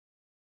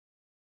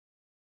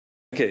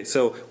Okay,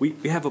 so we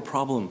have a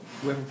problem.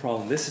 We have a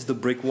problem. This is the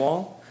brick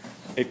wall.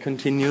 It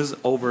continues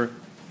over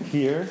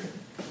here.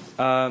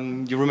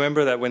 You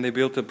remember that when they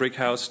built the brick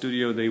house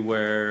studio, they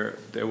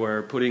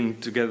were putting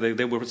together,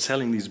 they were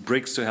selling these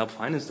bricks to help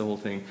finance the whole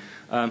thing.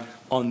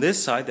 On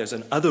this side, there's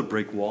another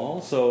brick wall.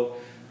 So,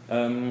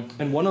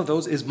 and one of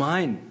those is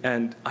mine,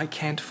 and I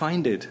can't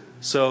find it.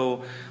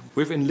 So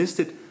we've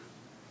enlisted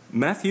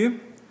Matthew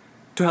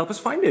to help us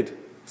find it.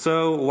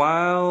 So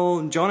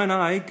while John and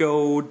I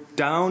go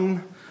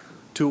down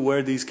to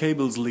where these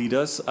cables lead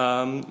us,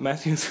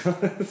 Matthew's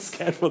gonna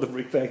scan for the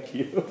brick. Thank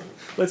you.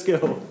 Let's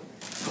go.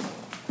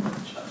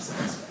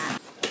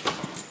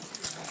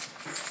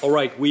 All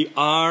right, we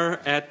are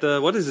at the,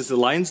 what is this, the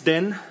lion's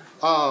den?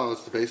 Oh,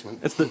 it's the basement.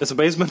 It's a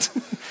basement.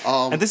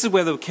 And this is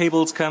where the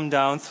cables come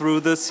down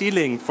through the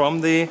ceiling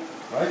from the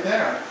right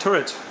there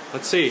turret.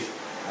 Let's see.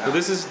 Yeah. So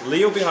this is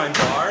Leo behind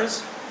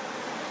bars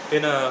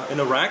in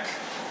a rack.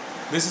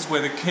 This is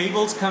where the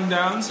cables come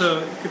down, so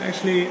you can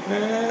actually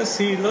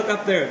see, look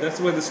up there, that's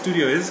where the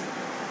studio is.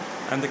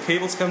 And the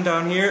cables come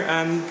down here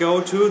and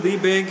go to the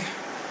big,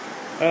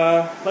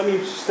 let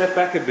me step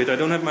back a bit, I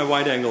don't have my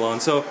wide angle on.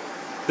 So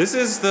this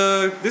is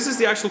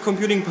the actual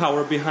computing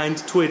power behind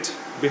TWiT,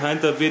 behind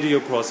the video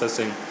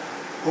processing.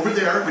 Over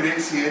there, we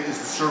didn't see it, is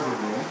the server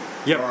room.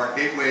 Yep. Where our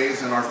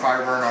gateways and our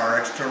fiber and our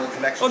external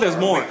connections. Oh, there's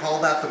more. We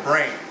call that the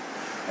brain.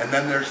 And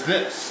then there's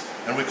this,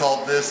 and we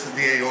call this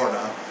the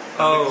aorta.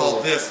 Oh. We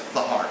call this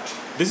the heart.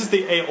 This is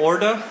the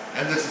aorta?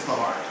 And this is the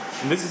heart.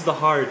 And this is the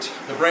heart.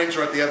 The brains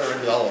are at the other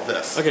end of all of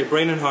this. Okay,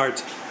 brain and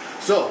heart.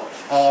 So,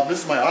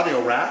 this is my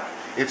audio rack.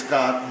 It's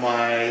got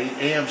my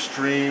AM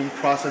stream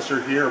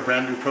processor here, a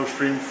brand new Pro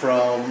Stream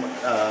from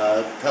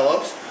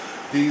Telos.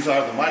 These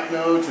are the mic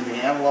nodes and the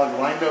analog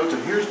line nodes,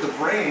 and here's the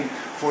brain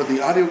for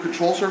the audio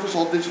control surface,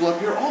 all digital up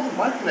here. All the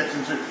mic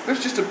connections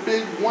there's just a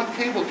big one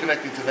cable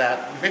connected to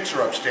that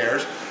mixer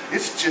upstairs.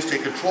 It's just a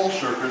control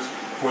surface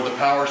for the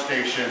power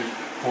station,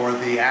 for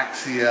the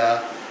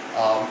Axia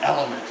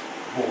element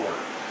board.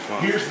 Wow.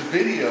 Here's the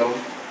video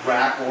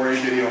rack, or a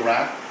video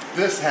rack.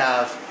 This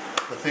has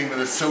the thing that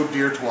is so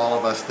dear to all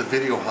of us, the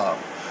video hub.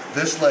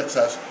 This lets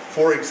us,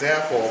 for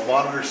example,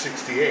 monitor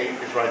 68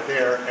 is right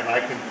there, and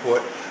I can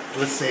put,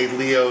 let's say,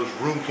 Leo's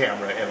room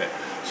camera in it.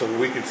 So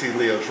we can see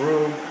Leo's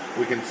room,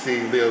 we can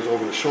see Leo's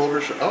over the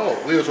shoulder.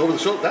 Oh, Leo's over the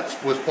shoulder.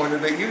 That was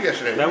pointed at you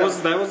yesterday. That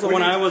was the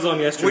one I was on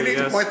yesterday. We need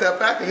to point that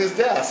back at his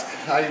desk.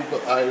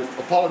 I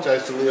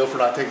apologize to Leo for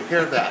not taking care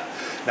of that.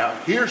 Now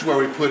here's where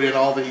we put in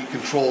all the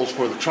controls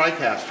for the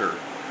TriCaster.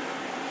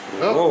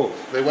 Oh,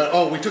 they went.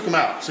 Oh, we took them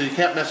out, so you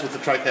can't mess with the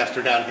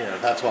TriCaster down here.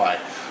 That's why.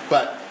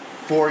 But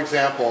for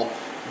example,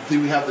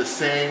 we have the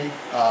same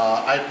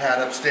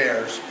iPad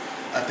upstairs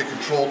at the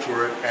control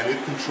turret, and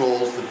it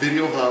controls the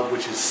video hub,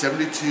 which is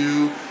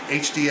 72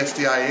 HD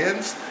SDI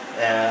ins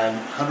and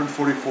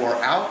 144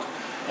 out,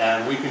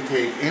 and we can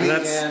take any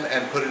in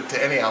and put it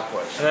to any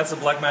output. And that's a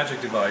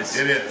Blackmagic device.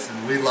 It is,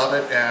 and we love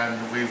it,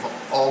 and we've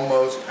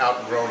almost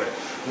outgrown it.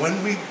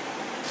 When we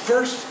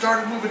first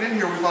started moving in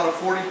here, we thought of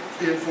 40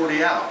 in,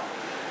 40 out.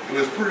 It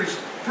was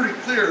pretty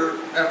clear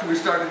after we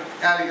started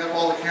adding up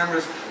all the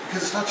cameras,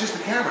 because it's not just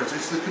the cameras,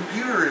 it's the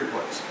computer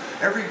inputs.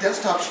 Every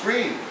desktop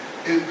screen,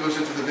 it goes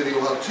into the video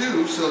hub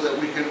too, so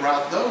that we can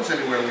route those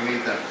anywhere we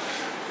need them.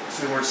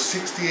 So we're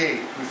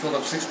 68. We filled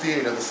up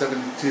 68 of the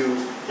 72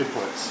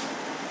 inputs.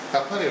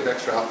 Got plenty of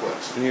extra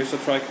outputs. And here's the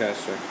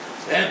TriCaster.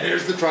 And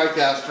there's the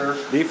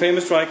TriCaster. The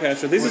famous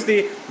TriCaster. This is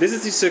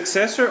the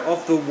successor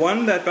of the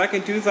one that back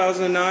in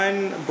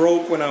 2009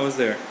 broke when I was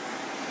there.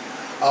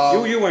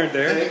 You weren't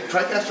there. The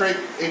TriCaster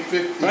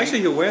 850.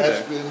 Actually, you were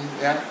there.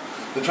 Yeah.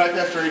 The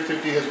TriCaster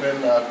 850 has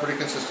been pretty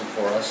consistent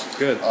for us.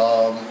 Good.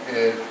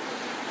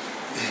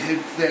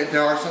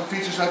 There are some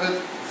features of it,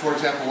 for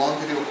example, long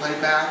video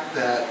playback,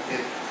 that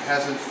it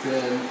hasn't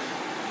been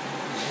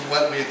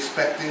what we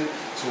expected,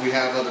 so we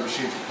have other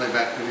machines to play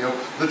back video.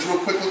 Let's real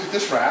quick look at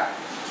this rack.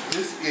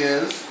 This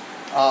is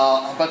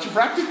a bunch of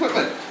rack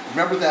equipment.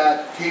 Remember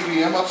that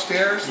KVM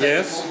upstairs?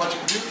 Yes. A whole bunch of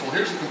computers. Well,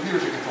 here's the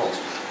computers it controls.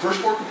 First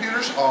four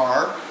computers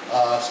are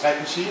Skype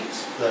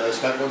machines, the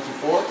Skype 1 through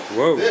 4.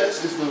 Whoa.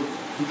 This is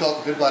we call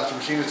it the Vid Blaster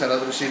machine. It's that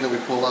other machine that we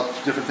pull up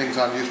different things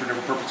on, used for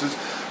different purposes.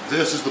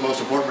 This is the most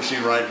important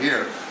machine right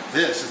here.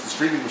 This is the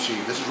streaming machine.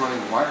 This is running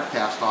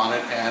Wirecast on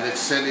it, and it's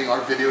sending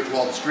our video to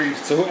all the streams.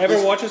 So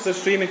whoever watches the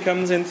stream, it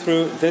comes in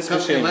through this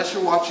machine? Unless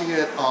you're watching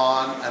it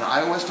on an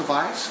iOS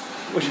device,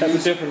 which has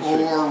a different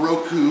stream. Or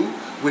Roku,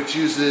 which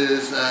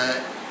uses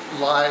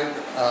live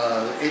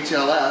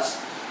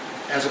HLS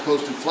as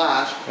opposed to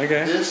Flash.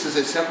 Okay. This is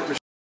a separate machine.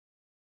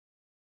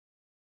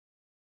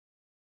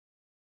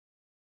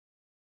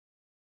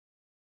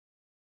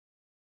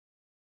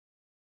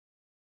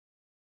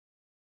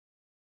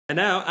 And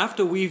now,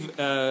 after we've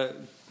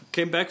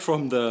came back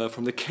from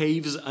the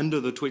caves under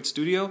the TWiT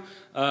studio,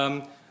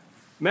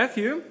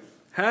 Matthew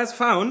has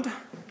found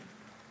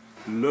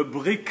le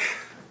brick.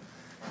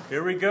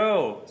 Here we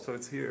go. So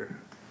it's here.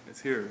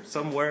 It's here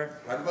somewhere.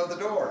 Right above the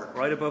door.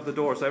 Right above the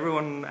door. So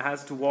everyone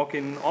has to walk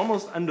in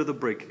almost under the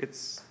brick.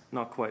 It's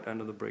not quite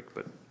under the brick,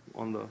 but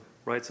on the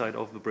right side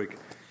of the brick.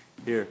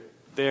 Here.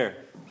 There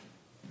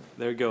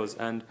it goes,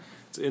 and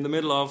it's in the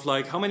middle of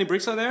like, how many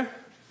bricks are there?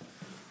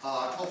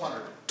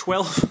 1,200.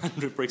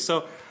 1,200 bricks.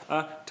 So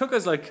took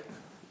us like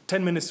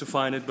 10 minutes to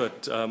find it,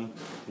 but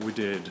we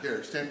did.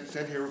 Here,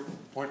 stand here,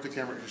 point the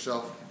camera at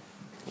yourself.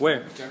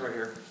 Where? Stand right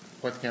here.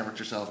 Point the camera at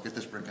yourself, get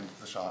this brick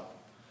into the shot.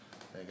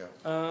 There you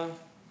go.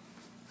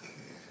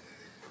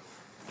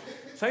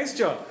 Thanks,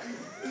 John.